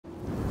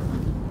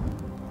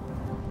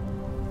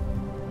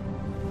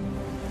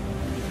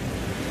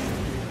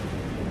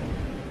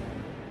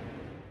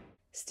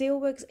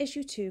Steelworks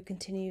issue 2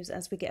 continues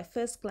as we get a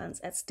first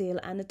glance at Steel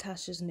and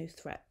Natasha's new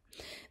threat.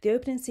 The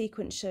opening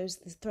sequence shows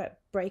the threat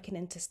breaking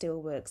into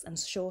Steelworks and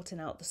shorting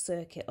out the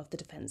circuit of the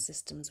defence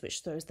systems, which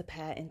throws the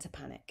pair into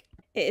panic.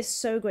 It is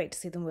so great to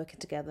see them working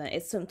together.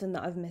 It's something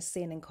that I've missed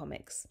seeing in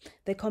comics.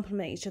 They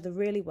complement each other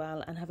really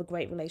well and have a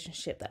great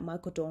relationship that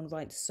Michael Dorn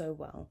writes so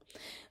well.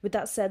 With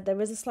that said, there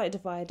is a slight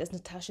divide as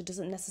Natasha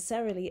doesn't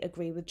necessarily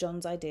agree with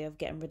John's idea of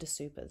getting rid of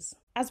supers.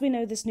 As we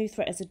know, this new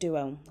threat is a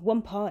duo.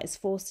 One part is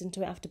forced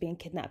into it after being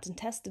kidnapped and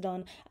tested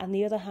on, and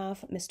the other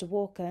half, Mr.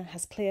 Walker,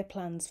 has clear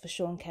plans for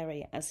Sean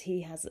Kerry as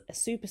he has a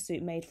super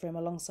suit made for him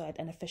alongside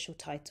an official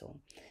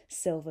title,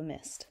 Silver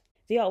Mist.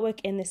 The artwork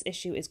in this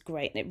issue is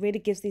great. It really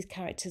gives these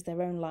characters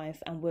their own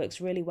life and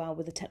works really well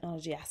with the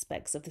technology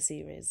aspects of the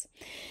series.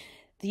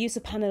 The use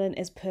of paneling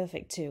is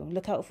perfect too.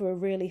 Look out for a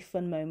really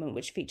fun moment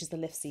which features the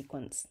lift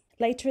sequence.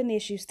 Later in the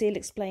issue, Steel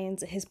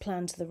explains his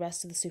plan to the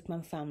rest of the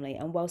Superman family,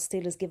 and while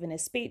Steel is giving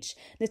his speech,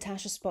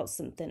 Natasha spots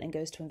something and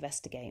goes to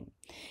investigate.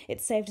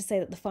 It's safe to say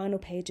that the final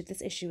page of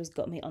this issue has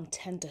got me on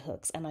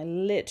tenterhooks, and I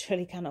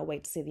literally cannot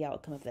wait to see the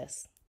outcome of this.